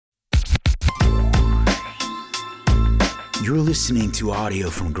You're listening to audio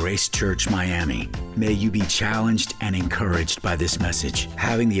from Grace Church Miami. May you be challenged and encouraged by this message,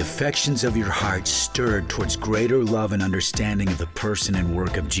 having the affections of your heart stirred towards greater love and understanding of the person and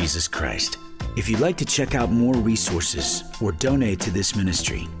work of Jesus Christ. If you'd like to check out more resources or donate to this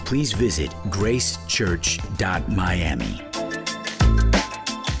ministry, please visit gracechurch.miami.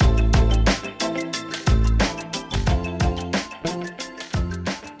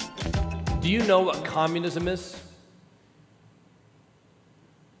 Do you know what communism is?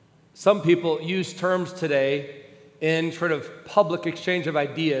 Some people use terms today in sort of public exchange of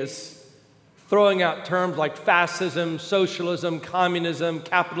ideas, throwing out terms like fascism, socialism, communism,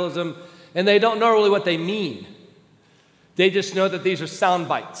 capitalism, and they don't know really what they mean. They just know that these are sound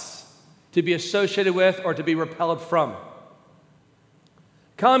bites to be associated with or to be repelled from.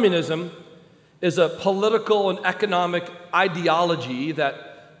 Communism is a political and economic ideology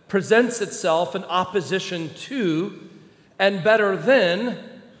that presents itself in opposition to and better than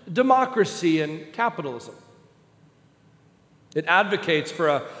democracy and capitalism. It advocates for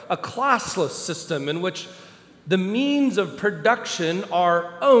a classless system in which the means of production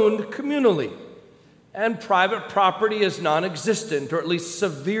are owned communally and private property is non-existent or at least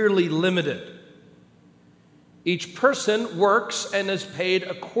severely limited. Each person works and is paid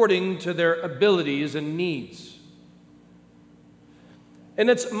according to their abilities and needs. In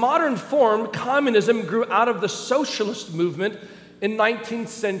its modern form, communism grew out of the socialist movement in 19th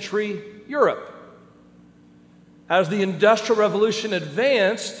century Europe. As the Industrial Revolution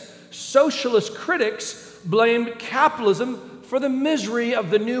advanced, socialist critics blamed capitalism for the misery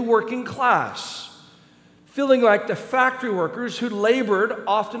of the new working class, feeling like the factory workers who labored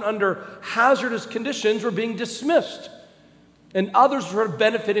often under hazardous conditions were being dismissed, and others were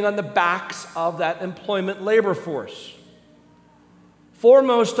benefiting on the backs of that employment labor force.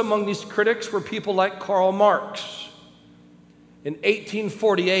 Foremost among these critics were people like Karl Marx. In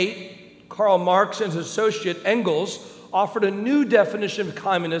 1848, Karl Marx and his associate Engels offered a new definition of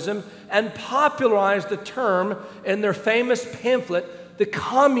communism and popularized the term in their famous pamphlet, the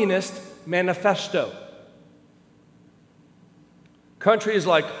Communist Manifesto. Countries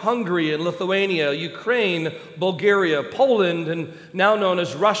like Hungary and Lithuania, Ukraine, Bulgaria, Poland, and now known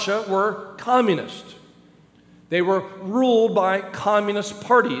as Russia were communist. They were ruled by communist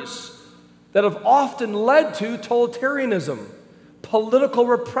parties that have often led to totalitarianism, political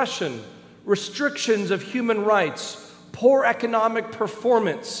repression, restrictions of human rights, poor economic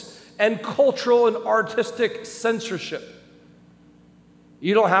performance, and cultural and artistic censorship.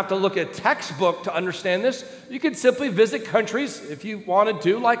 You don't have to look at a textbook to understand this. You could simply visit countries, if you wanted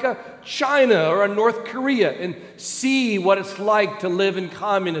to, like a China or a North Korea, and see what it's like to live in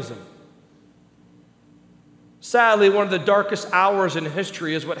communism. Sadly, one of the darkest hours in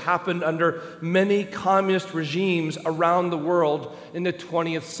history is what happened under many communist regimes around the world in the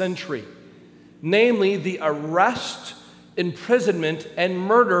 20th century, namely the arrest, imprisonment, and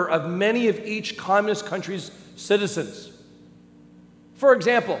murder of many of each communist country's citizens. For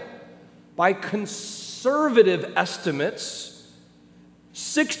example, by conservative estimates,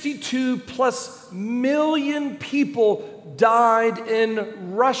 62 plus million people died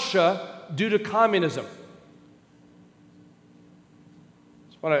in Russia due to communism.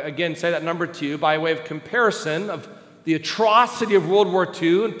 I want to again say that number to you by way of comparison of the atrocity of World War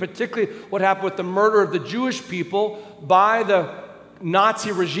II, and particularly what happened with the murder of the Jewish people by the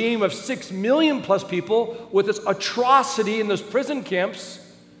Nazi regime of 6 million plus people with its atrocity in those prison camps.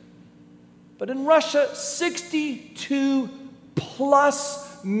 But in Russia, 62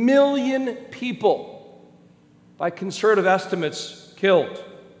 plus million people, by conservative estimates, killed.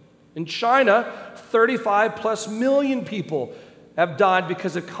 In China, 35 plus million people have died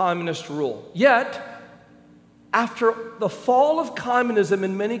because of communist rule. Yet, after the fall of communism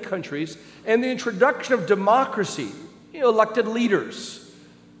in many countries and the introduction of democracy, elected leaders,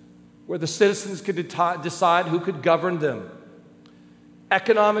 where the citizens could decide who could govern them,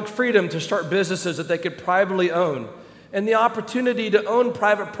 economic freedom to start businesses that they could privately own, and the opportunity to own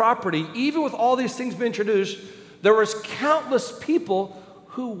private property, even with all these things being introduced, there was countless people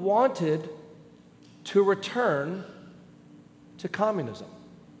who wanted to return to communism.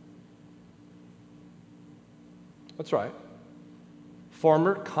 That's right.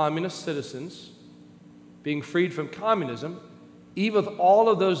 Former communist citizens being freed from communism, even with all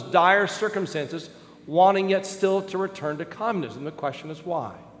of those dire circumstances, wanting yet still to return to communism. The question is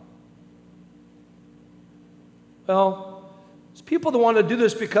why? Well, it's people that want to do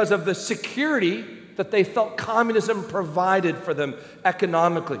this because of the security that they felt communism provided for them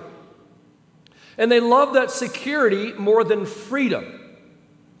economically. And they love that security more than freedom,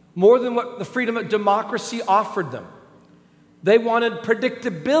 more than what the freedom that democracy offered them. They wanted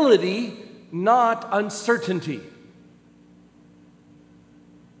predictability, not uncertainty.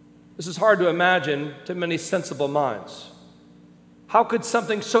 This is hard to imagine to many sensible minds. How could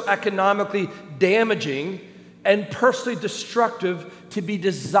something so economically damaging and personally destructive to be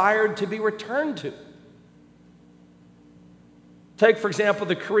desired to be returned to? Take, for example,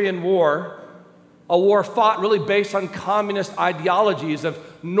 the Korean War, a war fought really based on communist ideologies of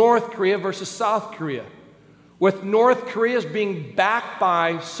North Korea versus South Korea, with North Korea as being backed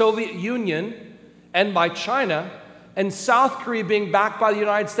by Soviet Union and by China, and South Korea being backed by the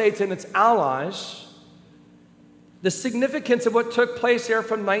United States and its allies. The significance of what took place there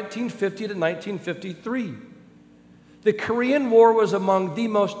from 1950 to 1953. The Korean War was among the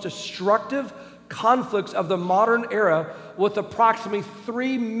most destructive conflicts of the modern era, with approximately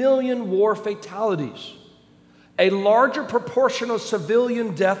 3 million war fatalities, a larger proportion of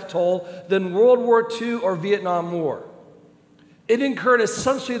civilian death toll than World War II or Vietnam War. It incurred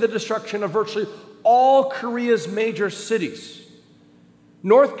essentially the destruction of virtually all Korea's major cities.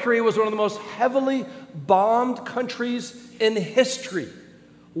 North Korea was one of the most heavily bombed countries in history.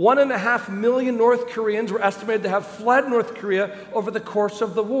 1.5 million North Koreans were estimated to have fled North Korea over the course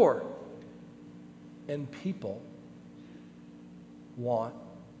of the war. And people want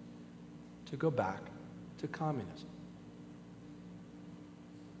to go back to communism.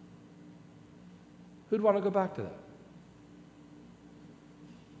 Who'd want to go back to that?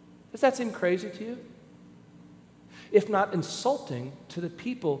 Does that seem crazy to you? If not insulting to the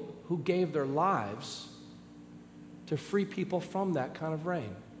people who gave their lives to free people from that kind of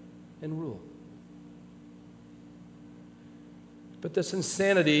reign and rule. But this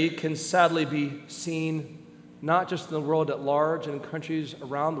insanity can sadly be seen not just in the world at large and in countries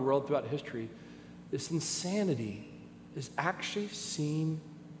around the world throughout history. This insanity is actually seen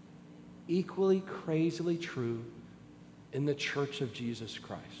equally crazily true in the Church of Jesus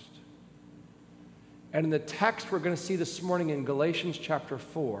Christ. And in the text we're going to see this morning in Galatians chapter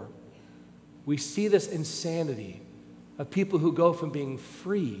 4, we see this insanity of people who go from being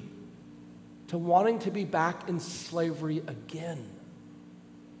free to wanting to be back in slavery again.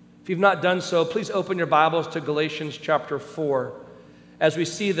 If you've not done so, please open your Bibles to Galatians chapter 4 as we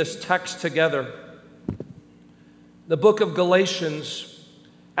see this text together. The book of Galatians,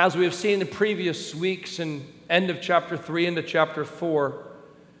 as we have seen in previous weeks and end of chapter 3 into chapter 4,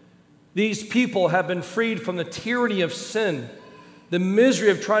 these people have been freed from the tyranny of sin, the misery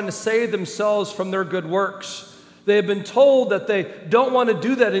of trying to save themselves from their good works. They have been told that they don't want to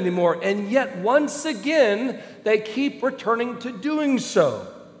do that anymore, and yet once again, they keep returning to doing so.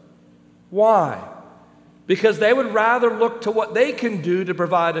 Why? Because they would rather look to what they can do to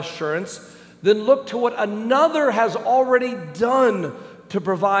provide assurance than look to what another has already done to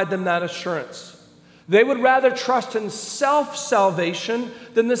provide them that assurance. They would rather trust in self-salvation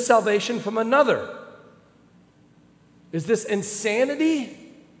than the salvation from another. Is this insanity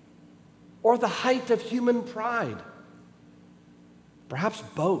or the height of human pride? Perhaps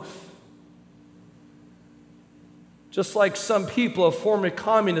both. Just like some people of former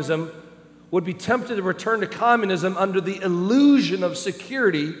communism would be tempted to return to communism under the illusion of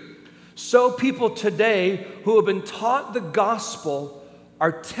security, so people today who have been taught the gospel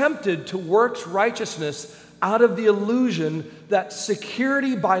are tempted to works righteousness out of the illusion that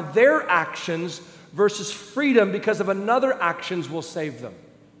security by their actions versus freedom because of another actions will save them.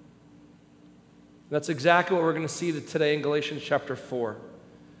 That's exactly what we're going to see today in Galatians chapter 4.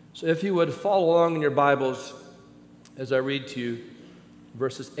 So if you would follow along in your Bibles as I read to you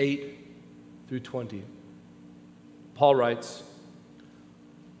verses 8 through 20. Paul writes,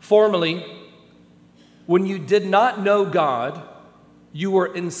 "Formerly, when you did not know God, you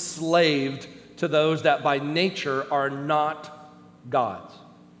were enslaved to those that by nature are not God's.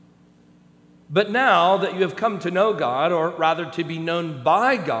 But now that you have come to know God, or rather to be known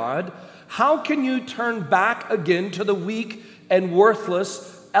by God, how can you turn back again to the weak and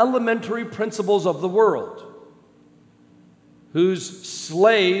worthless elementary principles of the world, whose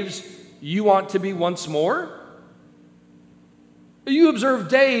slaves you want to be once more? You observe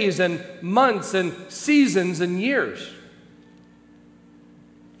days and months and seasons and years.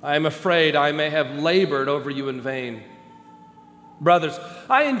 I am afraid I may have labored over you in vain. Brothers,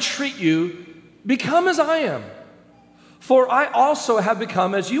 I entreat you, become as I am, for I also have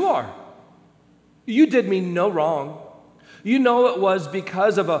become as you are. You did me no wrong. You know it was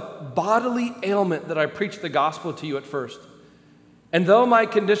because of a bodily ailment that I preached the gospel to you at first. And though my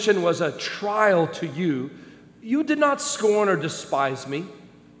condition was a trial to you, you did not scorn or despise me,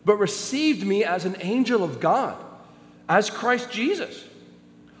 but received me as an angel of God, as Christ Jesus.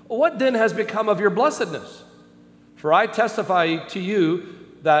 What then has become of your blessedness? For I testify to you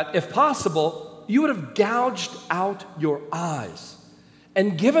that, if possible, you would have gouged out your eyes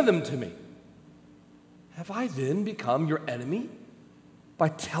and given them to me. Have I then become your enemy by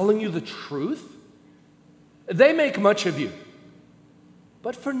telling you the truth? They make much of you,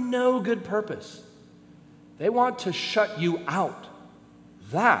 but for no good purpose. They want to shut you out,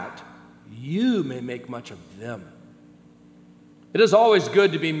 that you may make much of them. It is always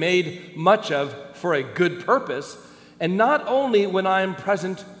good to be made much of for a good purpose, and not only when I am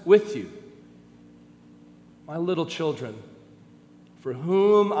present with you. My little children, for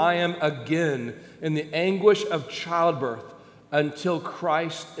whom I am again in the anguish of childbirth until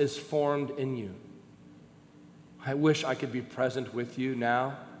Christ is formed in you. I wish I could be present with you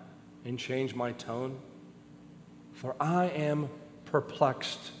now and change my tone, for I am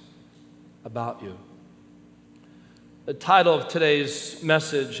perplexed about you. The title of today's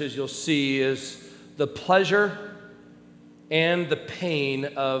message, as you'll see, is The Pleasure and the Pain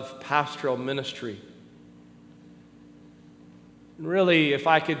of Pastoral Ministry. And really, if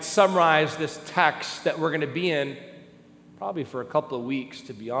I could summarize this text that we're going to be in, probably for a couple of weeks,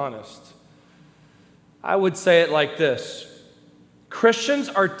 to be honest, I would say it like this. Christians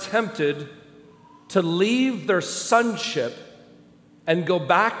are tempted to leave their sonship and go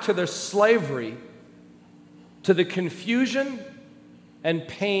back to their slavery, to the confusion and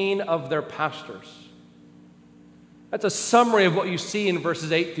pain of their pastors. That's a summary of what you see in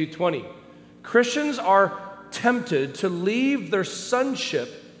verses 8 through 20. Christians are tempted to leave their sonship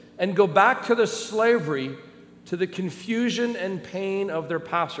and go back to their slavery, to the confusion and pain of their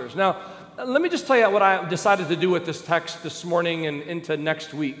pastors. Now, let me just tell you what I decided to do with this text this morning and into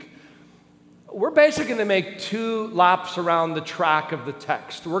next week. We're basically going to make 2 laps around the track of the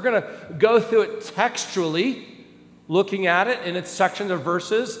text. We're going to go through it textually, looking at it in its sections of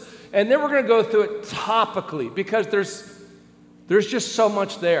verses, and then we're going to go through it topically, because there's just so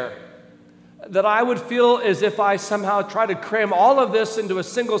much there that I would feel as if I somehow try to cram all of this into a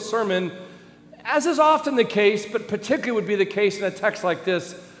single sermon, as is often the case, but particularly would be the case in a text like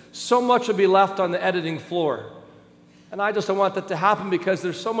this. So much will be left on the editing floor. And I just don't want that to happen, because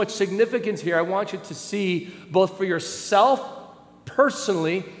there's so much significance here. I want you to see, both for yourself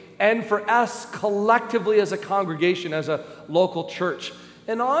personally and for us collectively as a congregation, as a local church.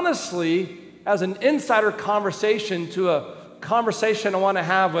 And honestly, as an insider conversation to a conversation I want to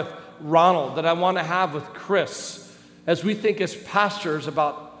have with Ronald, that I want to have with Chris, as we think as pastors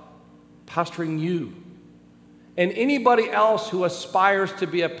about pastoring you. And anybody else who aspires to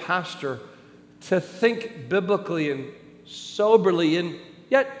be a pastor, to think biblically and soberly and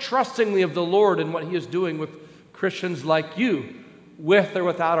yet trustingly of the Lord and what He is doing with Christians like you, with or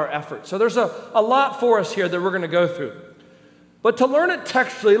without our effort. So there's a lot for us here that we're going to go through. But to learn it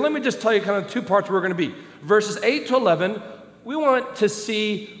textually, let me just tell you kind of 2 parts where we're going to be. Verses 8 to 11, we want to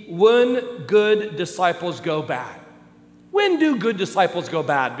see when good disciples go bad. When do good disciples go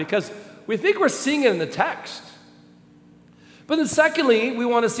bad? Because we think we're seeing it in the text. But then secondly, we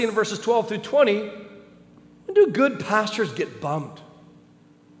want to see in verses 12 through 20, when do good pastors get bummed?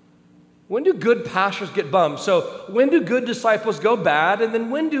 When do good pastors get bummed? So when do good disciples go bad? And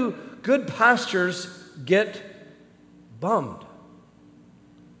then when do good pastors get bummed?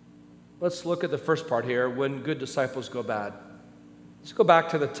 Let's look at the first part here, when good disciples go bad. Let's go back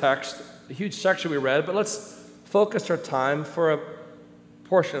to the text, a huge section we read, but let's focus our time for a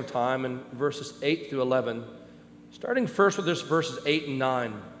portion of time in verses 8 through 11. Starting first with this verses 8 and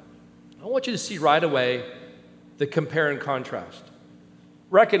 9. I want you to see right away the compare and contrast.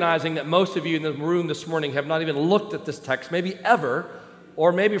 Recognizing that most of you in the room this morning have not even looked at this text, maybe ever,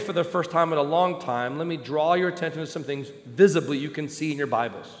 or maybe for the first time in a long time, let me draw your attention to some things visibly you can see in your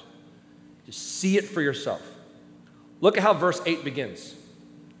Bibles. Just see it for yourself. Look at how verse 8 begins.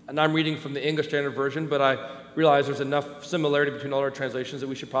 And I'm reading from the English Standard Version, but I realize there's enough similarity between all our translations that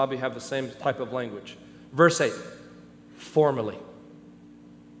we should probably have the same type of language. Verse 8, formerly,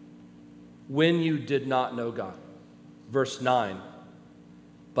 when you did not know God. Verse 9,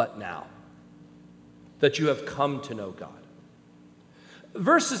 but now that you have come to know God.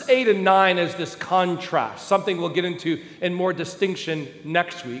 Verses 8 and 9 is this contrast, something we'll get into in more distinction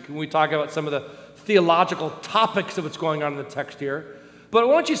next week when we talk about some of the theological topics of what's going on in the text here. But I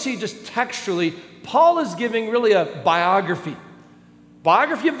want you to see just textually, Paul is giving really a biography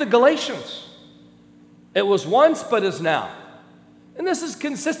of the Galatians. It was once, but is now. And this is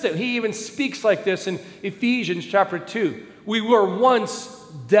consistent. He even speaks like this in Ephesians chapter 2. We were once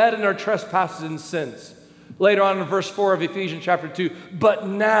dead in our trespasses and sins. Later on in verse 4 of Ephesians chapter 2, but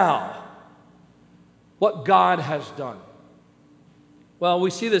now, what God has done. Well,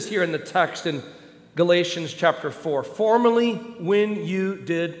 we see this here in the text, and Galatians chapter 4, formerly when you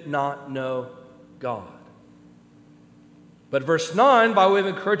did not know God. But verse 9, by way of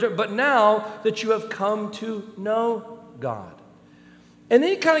encouragement, but now that you have come to know God. And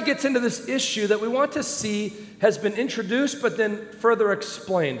then he kind of gets into this issue that we want to see has been introduced but then further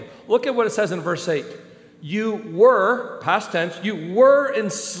explained. Look at what it says in verse 8. You were, past tense, you were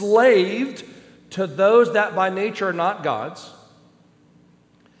enslaved to those that by nature are not God's.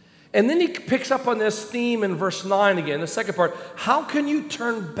 And then he picks up on this theme in verse 9 again, the second part. How can you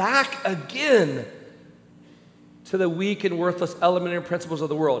turn back again to the weak and worthless elementary principles of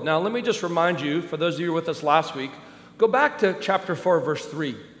the world? Now, let me just remind you, for those of you who were with us last week, go back to chapter 4, verse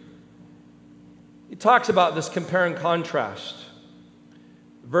 3. He talks about this compare and contrast.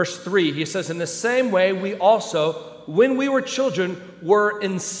 Verse 3, he says, in the same way, we also, when we were children, were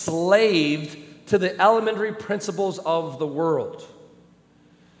enslaved to the elementary principles of the world.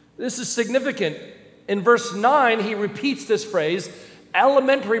 This is significant. In verse 9, he repeats this phrase,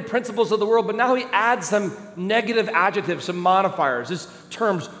 elementary principles of the world, but now he adds some negative adjectives, some modifiers. His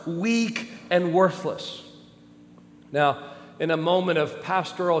terms, weak and worthless. Now, in a moment of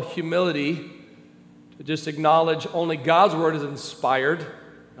pastoral humility, to just acknowledge only God's word is inspired,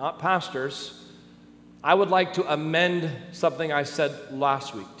 not pastors, I would like to amend something I said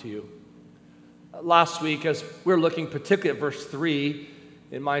last week to you. Last week, as we were looking particularly at verse 3,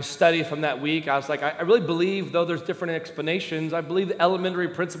 in my study from that week, I was like, I really believe, though there's different explanations, I believe the elementary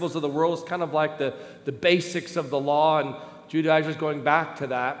principles of the world is kind of like the basics of the law, and Judaizers going back to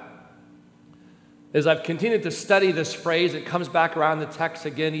that. As I've continued to study this phrase, it comes back around the text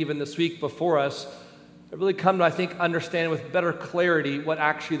again, even this week before us. I've really come to, I think, understand with better clarity what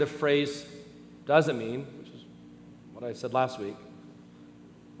actually the phrase doesn't mean, which is what I said last week.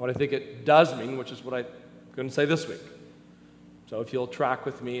 What I think it does mean, which is what I'm going to say this week. So if you'll track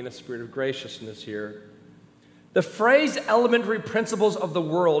with me in a spirit of graciousness here. The phrase elementary principles of the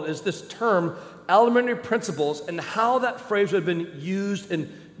world is this term, elementary principles, and how that phrase would have been used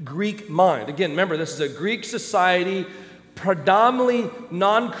in Greek mind. Again, remember, this is a Greek society, predominantly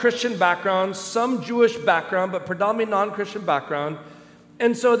non-Christian background, some Jewish background, but predominantly non-Christian background.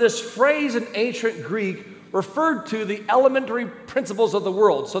 And so this phrase in ancient Greek referred to the elementary principles of the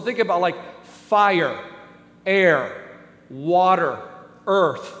world. So think about like fire, air, water,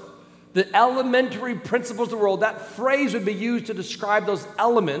 earth, the elementary principles of the world. That phrase would be used to describe those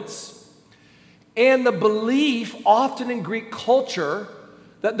elements, and the belief often in Greek culture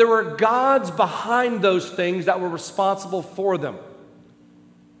that there were gods behind those things that were responsible for them.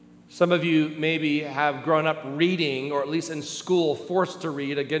 Some of you maybe have grown up reading, or at least in school forced to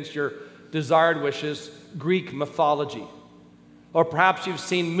read against your desired wishes, Greek mythology. Or perhaps you've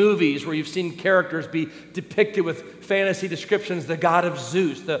seen movies where you've seen characters be depicted with fantasy descriptions, the god of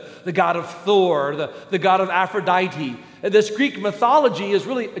Zeus, the god of Thor, the god of Aphrodite. And this Greek mythology is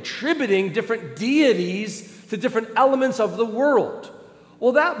really attributing different deities to different elements of the world.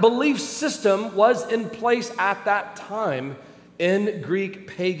 Well, that belief system was in place at that time in Greek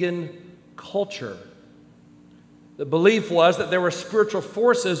pagan culture. The belief was that there were spiritual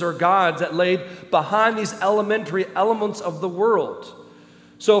forces or gods that laid behind these elementary elements of the world.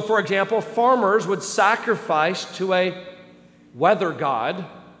 So, for example, farmers would sacrifice to a weather god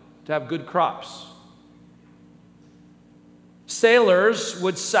to have good crops. Sailors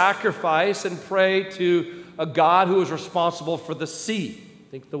would sacrifice and pray to a god who was responsible for the sea,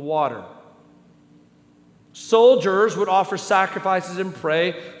 think the water. Soldiers would offer sacrifices and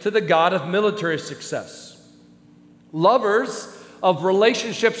pray to the god of military success. Lovers of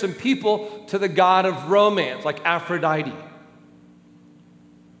relationships and people to the god of romance, like Aphrodite.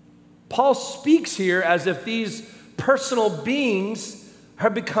 Paul speaks here as if these personal beings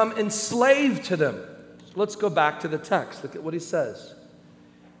have become enslaved to them. So let's go back to the text. Look at what he says.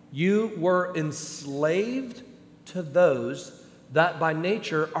 You were enslaved to those that by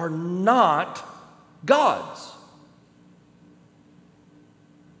nature are not gods.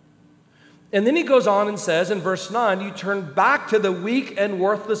 And then he goes on and says in verse 9, you turn back to the weak and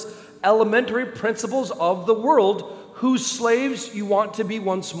worthless elementary principles of the world, whose slaves you want to be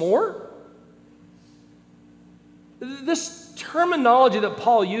once more. This terminology that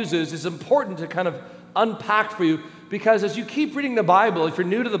Paul uses is important to kind of unpack for you, because as you keep reading the Bible, if you're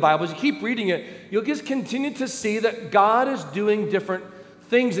new to the Bible, as you keep reading it, you'll just continue to see that God is doing different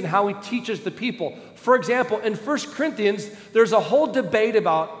things in how he teaches the people. For example, in 1 Corinthians, there's a whole debate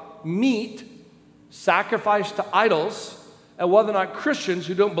about meat sacrificed to idols and whether or not Christians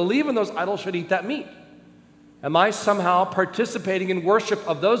who don't believe in those idols should eat that meat. Am I somehow participating in worship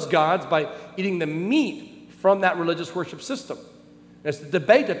of those gods by eating the meat from that religious worship system? It's the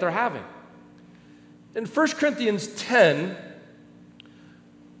debate that they're having. In 1 Corinthians 10,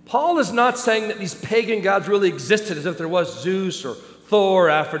 Paul is not saying that these pagan gods really existed as if there was Zeus or Thor or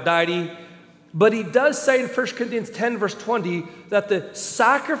Aphrodite, but he does say in 1 Corinthians 10, verse 20, that the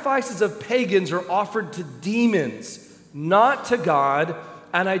sacrifices of pagans are offered to demons, not to God,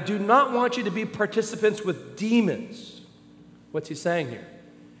 and I do not want you to be participants with demons. What's he saying here?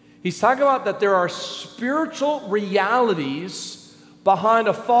 He's talking about that there are spiritual realities behind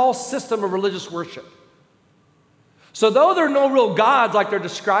a false system of religious worship. So though there are no real gods like they're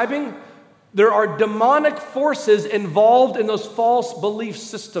describing, there are demonic forces involved in those false belief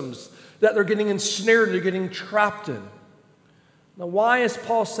systems that they're getting ensnared, they're getting trapped in. Now, why is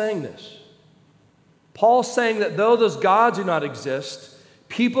Paul saying this? Paul's saying that though those gods do not exist,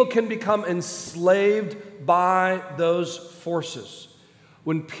 people can become enslaved by those forces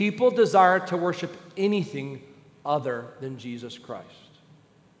when people desire to worship anything other than Jesus Christ.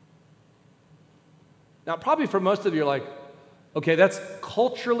 Now, probably for most of you, you're like, okay, that's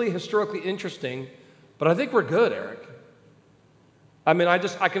culturally, historically interesting, but I think we're good, Eric. I mean, I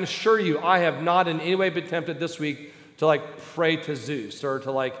can assure you, I have not in any way been tempted this week to pray to Zeus or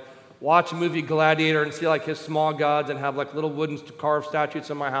to watch a movie Gladiator and see his small gods and have little wooden carved statues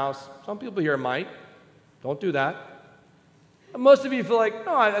in my house. Some people here might. Don't do that. And most of you feel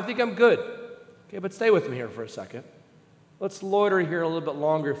no, I think I'm good. Okay, but stay with me here for a second. Let's loiter here a little bit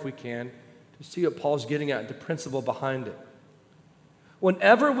longer if we can to see what Paul's getting at, the principle behind it.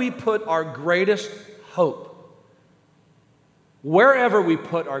 Whenever we put our greatest hope, wherever we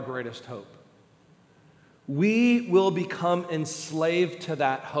put our greatest hope, we will become enslaved to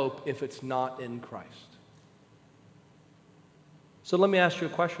that hope if it's not in Christ. So let me ask you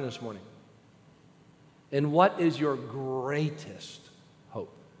a question this morning. And what is your greatest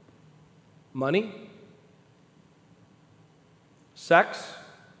hope? Money? Sex?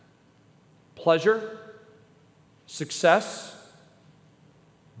 Pleasure? Success?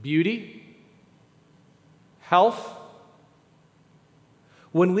 Beauty? Health?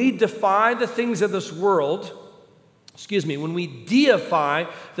 When we defy the things of this world, when we deify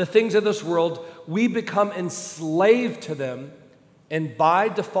the things of this world, we become enslaved to them and by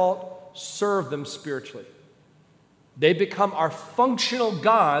default serve them spiritually. They become our functional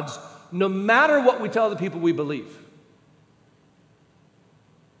gods no matter what we tell the people we believe.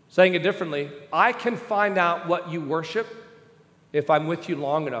 Saying it differently, I can find out what you worship if I'm with you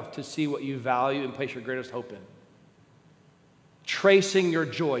long enough to see what you value and place your greatest hope in. Tracing your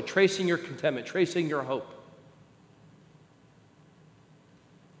joy, tracing your contentment, tracing your hope.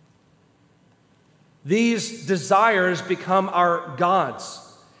 These desires become our gods,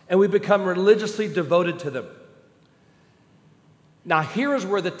 and we become religiously devoted to them. Now, here is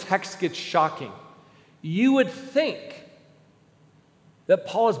where the text gets shocking. You would think that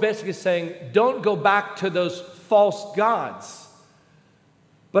Paul is basically saying, don't go back to those false gods.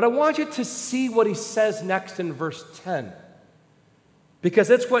 But I want you to see what he says next in verse 10. Because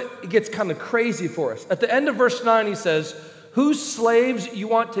that's what gets kind of crazy for us. At the end of verse 9, he says, whose slaves you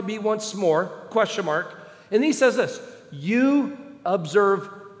want to be once more, ? And he says this, you observe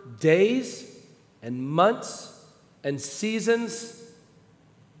days and months and seasons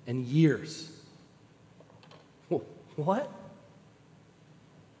and years. What?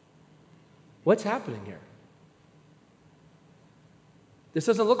 What's happening here? This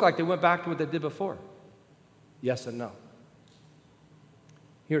doesn't look like they went back to what they did before. Yes and no.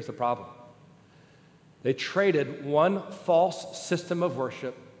 Here's the problem. They traded one false system of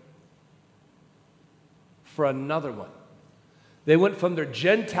worship for another one. They went from their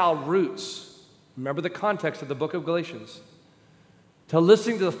Gentile roots, remember the context of the book of Galatians, to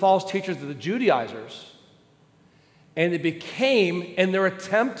listening to the false teachers of the Judaizers, and it became, in their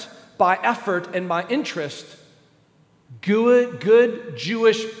attempt by effort and by interest, good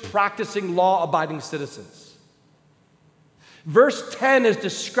Jewish practicing law-abiding citizens. Verse 10 is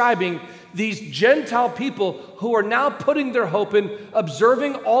describing these Gentile people who are now putting their hope in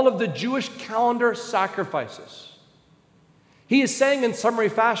observing all of the Jewish calendar sacrifices. He is saying in summary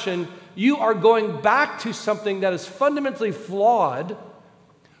fashion, you are going back to something that is fundamentally flawed,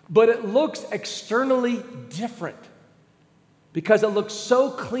 but it looks externally different because it looks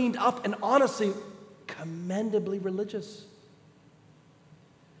so cleaned up and honestly commendably religious.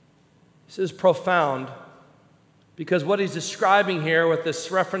 This is profound. Because what he's describing here with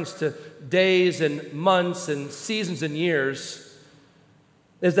this reference to days and months and seasons and years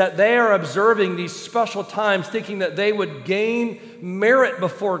is that they are observing these special times thinking that they would gain merit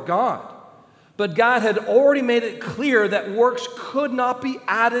before God. But God had already made it clear that works could not be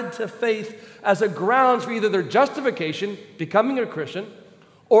added to faith as a grounds for either their justification, becoming a Christian,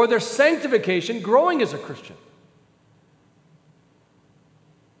 or their sanctification growing as a Christian.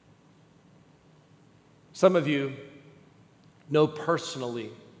 Some of you know personally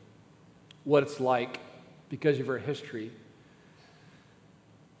what it's like, because of your history,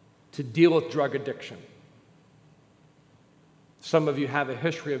 to deal with drug addiction. Some of you have a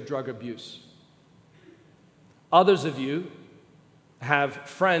history of drug abuse. Others of you have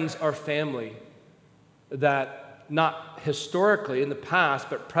friends or family that, not historically in the past,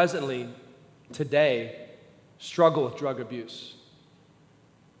 but presently, today, struggle with drug abuse.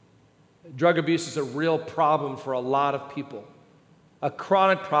 Drug abuse is a real problem for a lot of people, a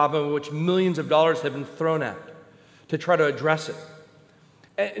chronic problem which millions of dollars have been thrown at to try to address it.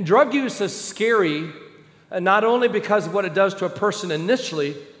 And drug use is scary, not only because of what it does to a person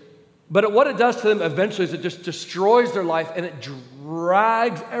initially, but what it does to them eventually is it just destroys their life, and it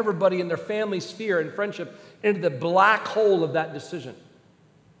drags everybody in their family sphere and friendship into the black hole of that decision.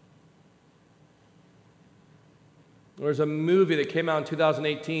 There's a movie that came out in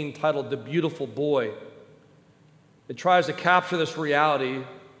 2018 titled The Beautiful Boy. It tries to capture this reality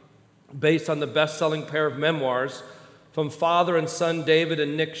based on the best-selling pair of memoirs from father and son David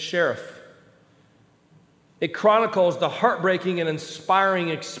and Nick Sheriff. It chronicles the heartbreaking and inspiring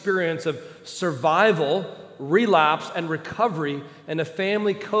experience of survival, relapse, and recovery in a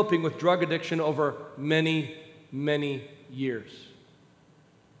family coping with drug addiction over many, many years.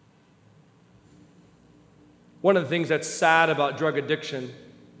 One of the things that's sad about drug addiction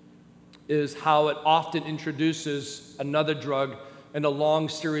is how it often introduces another drug in a long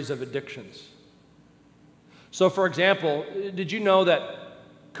series of addictions. So, for example, did you know that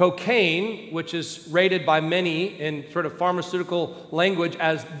cocaine, which is rated by many in sort of pharmaceutical language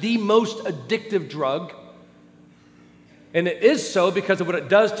as the most addictive drug, and it is so because of what it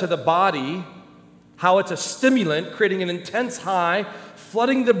does to the body, how it's a stimulant, creating an intense high,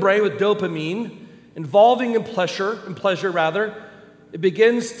 flooding the brain with dopamine, involving in pleasure, it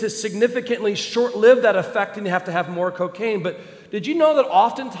begins to significantly short-live that effect, and you have to have more cocaine. But did you know that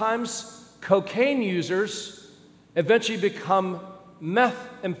oftentimes cocaine users eventually become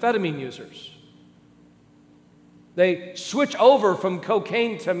methamphetamine users? They switch over from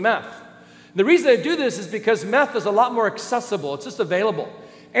cocaine to meth. The reason they do this is because meth is a lot more accessible. It's just available.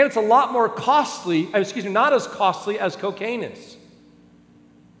 And it's a lot more costly, not as costly as cocaine is.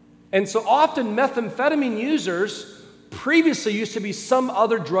 And so often methamphetamine users previously used to be some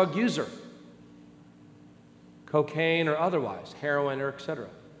other drug user, cocaine or otherwise, heroin or etc.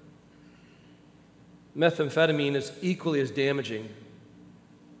 Methamphetamine is equally as damaging.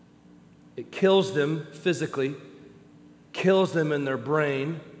 It kills them physically, kills them in their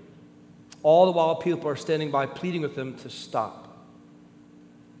brain, all the while people are standing by pleading with them to stop.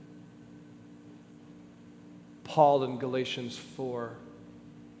 Paul in Galatians 4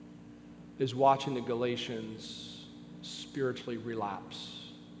 is watching the Galatians spiritually relapse.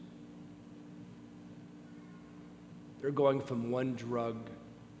 They're going from one drug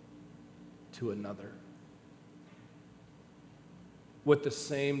to another with the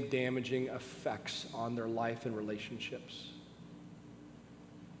same damaging effects on their life and relationships.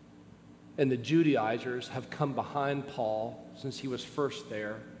 And the Judaizers have come behind Paul since he was first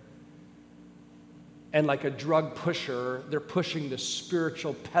there. And like a drug pusher, they're pushing the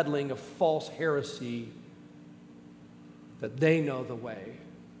spiritual peddling of false heresy that they know the way,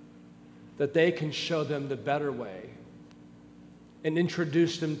 that they can show them the better way and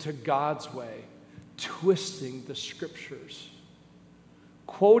introduce them to God's way, twisting the scriptures,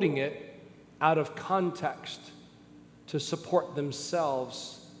 quoting it out of context to support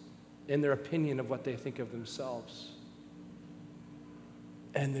themselves in their opinion of what they think of themselves.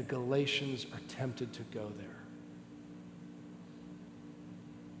 And the Galatians are tempted to go there.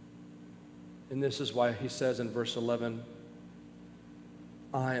 And this is why he says in verse 11,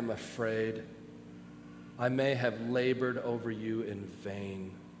 I am afraid I may have labored over you in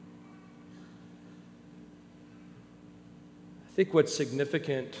vain. I think what's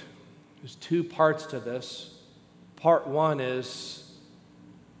significant, there's two parts to this. Part one is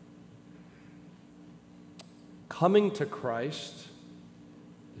coming to Christ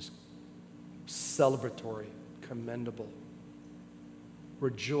is celebratory, commendable,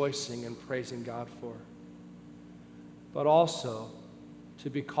 rejoicing and praising God for. But also to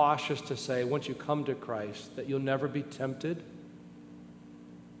be cautious to say, once you come to Christ, that you'll never be tempted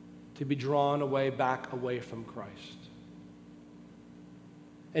to be drawn back away from Christ.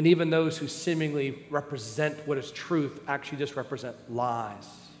 And even those who seemingly represent what is truth actually just represent lies.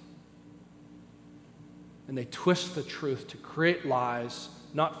 And they twist the truth to create lies,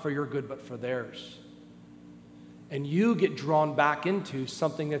 not for your good, but for theirs. And you get drawn back into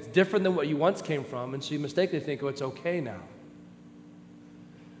something that's different than what you once came from, and so you mistakenly think, oh, it's okay now.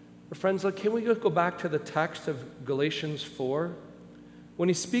 But friends, look, can we go back to the text of Galatians 4? When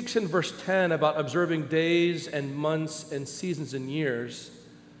he speaks in verse 10 about observing days and months and seasons and years,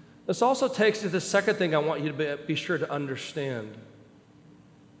 this also takes us to the second thing I want you to be sure to understand.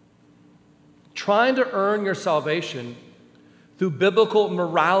 Trying to earn your salvation through biblical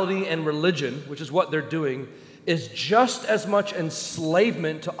morality and religion, which is what they're doing, is just as much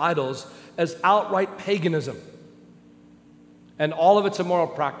enslavement to idols as outright paganism and all of its immoral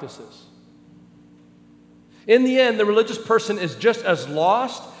practices. In the end, the religious person is just as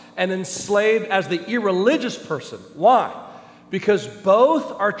lost and enslaved as the irreligious person. Why? Because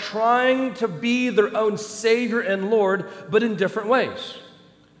both are trying to be their own Savior and Lord, but in different ways.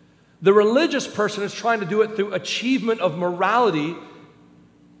 The religious person is trying to do it through achievement of morality,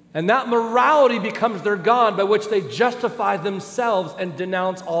 and that morality becomes their God by which they justify themselves and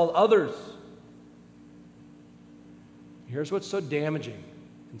denounce all others. Here's what's so damaging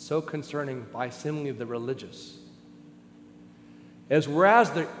and so concerning by seemingly the religious, is whereas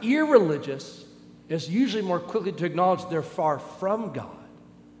the irreligious is usually more quickly to acknowledge they're far from God,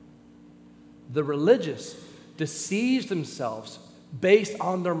 the religious deceives themselves based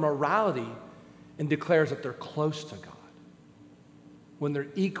on their morality and declares that they're close to God, when they're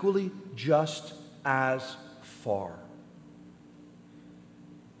equally just as far.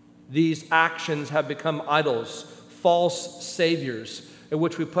 These actions have become idols, false saviors, in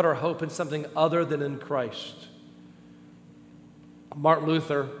which we put our hope in something other than in Christ. Martin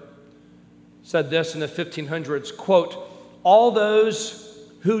Luther said this in the 1500s, quote, "All those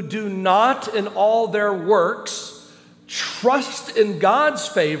who do not in all their works trust in God's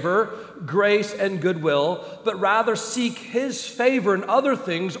favor, grace, and goodwill, but rather seek His favor in other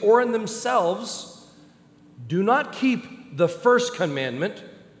things or in themselves, do not keep the first commandment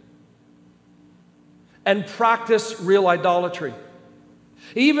and practice real idolatry.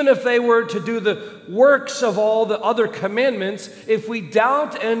 Even if they were to do the works of all the other commandments, if we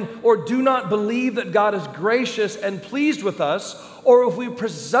doubt and or do not believe that God is gracious and pleased with us, or if we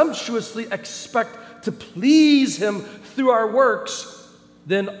presumptuously expect to please Him through our works,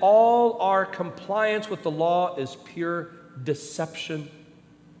 then all our compliance with the law is pure deception,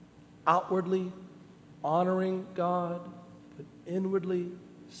 outwardly honoring God, but inwardly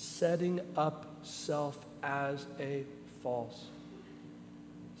setting up self as a false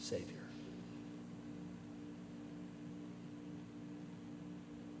Savior."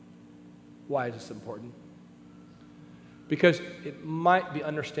 Why is this important? Because it might be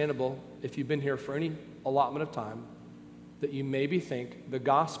understandable, if you've been here for any allotment of time, that you maybe think the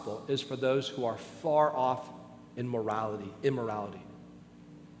gospel is for those who are far off in immorality.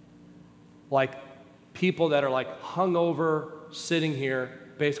 Like people that are like hungover, sitting here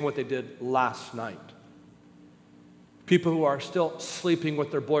based on what they did last night. People who are still sleeping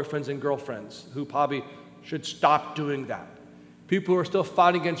with their boyfriends and girlfriends, who probably should stop doing that. People who are still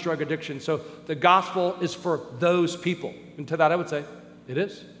fighting against drug addiction. So the gospel is for those people. And to that I would say, it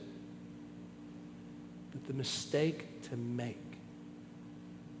is. But the mistake to make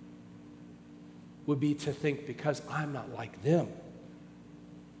would be to think, because I'm not like them,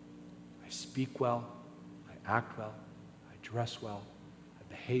 I speak well, I act well, I dress well, I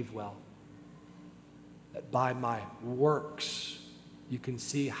behave well, that by my works you can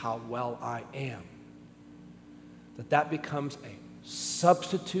see how well I am. That becomes a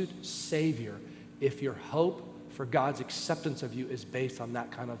substitute Savior if your hope for God's acceptance of you is based on that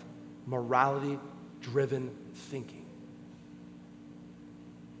kind of morality-driven thinking.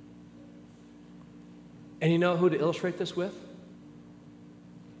 And you know who to illustrate this with?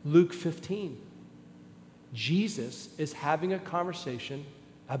 Luke 15. Jesus is having a conversation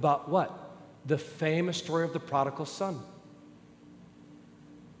about what? The famous story of the prodigal son.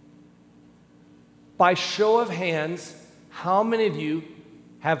 By show of hands, how many of you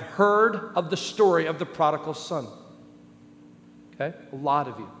have heard of the story of the prodigal son? Okay, a lot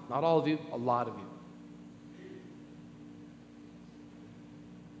of you. Not all of you, a lot of you.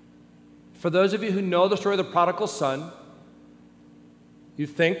 For those of you who know the story of the prodigal son, you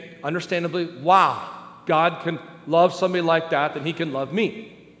think, understandably, wow, God can love somebody like that, then He can love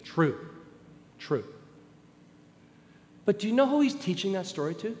me. True. But do you know who He's teaching that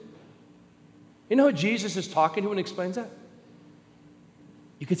story to? You know who Jesus is talking to when He explains that?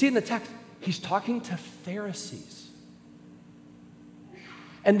 You can see in the text, He's talking to Pharisees.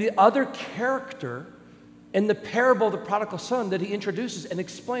 And the other character in the parable of the prodigal son that He introduces and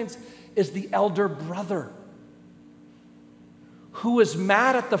explains is the elder brother, who was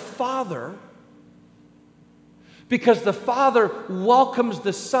mad at the father because the father welcomes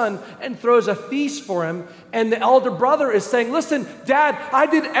the son and throws a feast for him. And the elder brother is saying, listen, Dad, I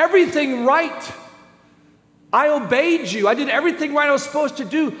did everything right. I obeyed you. I did everything right I was supposed to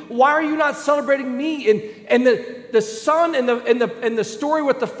do. Why are you not celebrating me? And the son in the story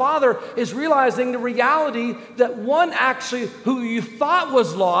with the father is realizing the reality that one actually who you thought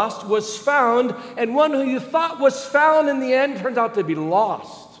was lost was found, and one who you thought was found in the end turns out to be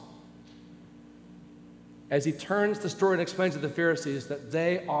lost. As he turns the story and explains to the Pharisees that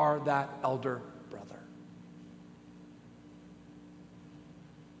they are that elder brother.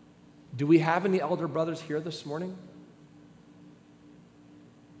 Do we have any elder brothers here this morning?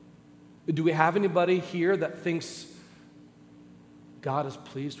 Do we have anybody here that thinks God is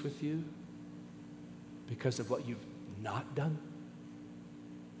pleased with you because of what you've not done?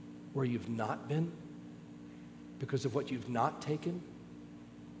 Where you've not been? Because of what you've not taken?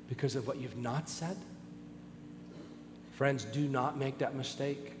 Because of what you've not said? Friends, do not make that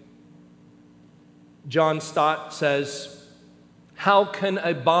mistake. John Stott says, how can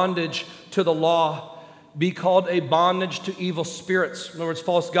a bondage to the law be called a bondage to evil spirits? In other words,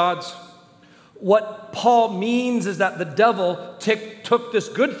 false gods. What Paul means is that the devil took this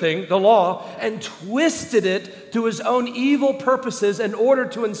good thing, the law, and twisted it to his own evil purposes in order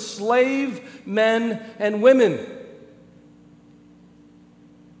to enslave men and women.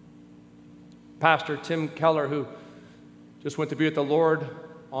 Pastor Tim Keller, who just went to be with the Lord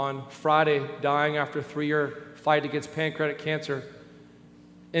on Friday, dying after a 3-year fight against pancreatic cancer,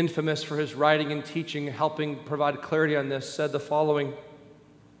 infamous for his writing and teaching, helping provide clarity on this, said the following: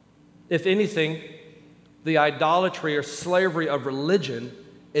 if anything, the idolatry or slavery of religion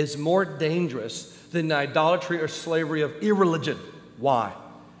is more dangerous than the idolatry or slavery of irreligion. Why?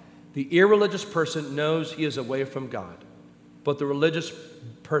 The irreligious person knows he is away from God, but the religious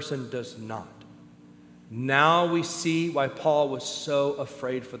person does not. Now we see why Paul was so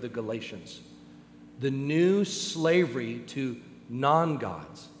afraid for the Galatians. The new slavery to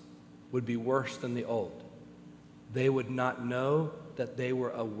non-gods would be worse than the old. They would not know that they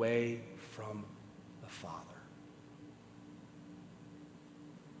were away from the Father.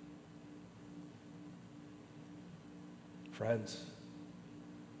 Friends,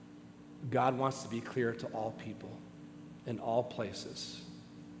 God wants to be clear to all people in all places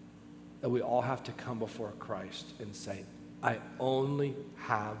that we all have to come before Christ and say, I only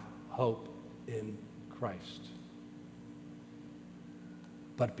have hope in Christ.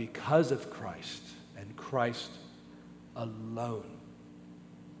 But because of Christ and Christ alone,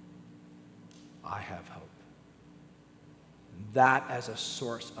 I have hope. That as a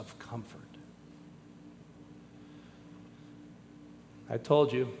source of comfort. I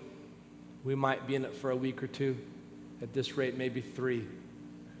told you, we might be in it for a week or two. At this rate, maybe 3.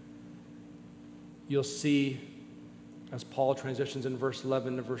 You'll see, as Paul transitions in verse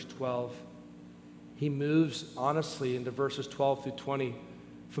 11 to verse 12, he moves honestly into verses 12 through 20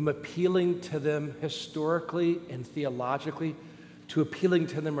 from appealing to them historically and theologically to appealing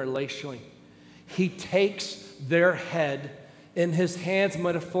to them relationally. He takes their head in his hands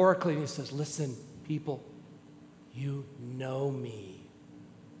metaphorically and he says, listen, people, you know me.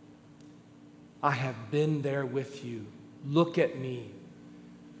 I have been there with you. Look at me.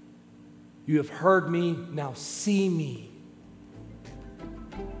 You have heard me, now see me.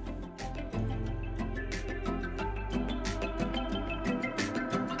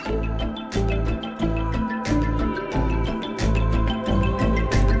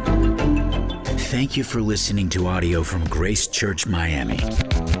 Thank you for listening to audio from Grace Church Miami.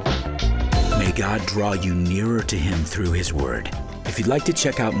 May God draw you nearer to Him through His Word. If you'd like to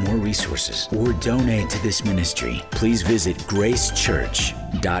check out more resources or donate to this ministry, please visit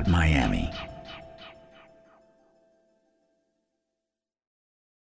gracechurch.miami.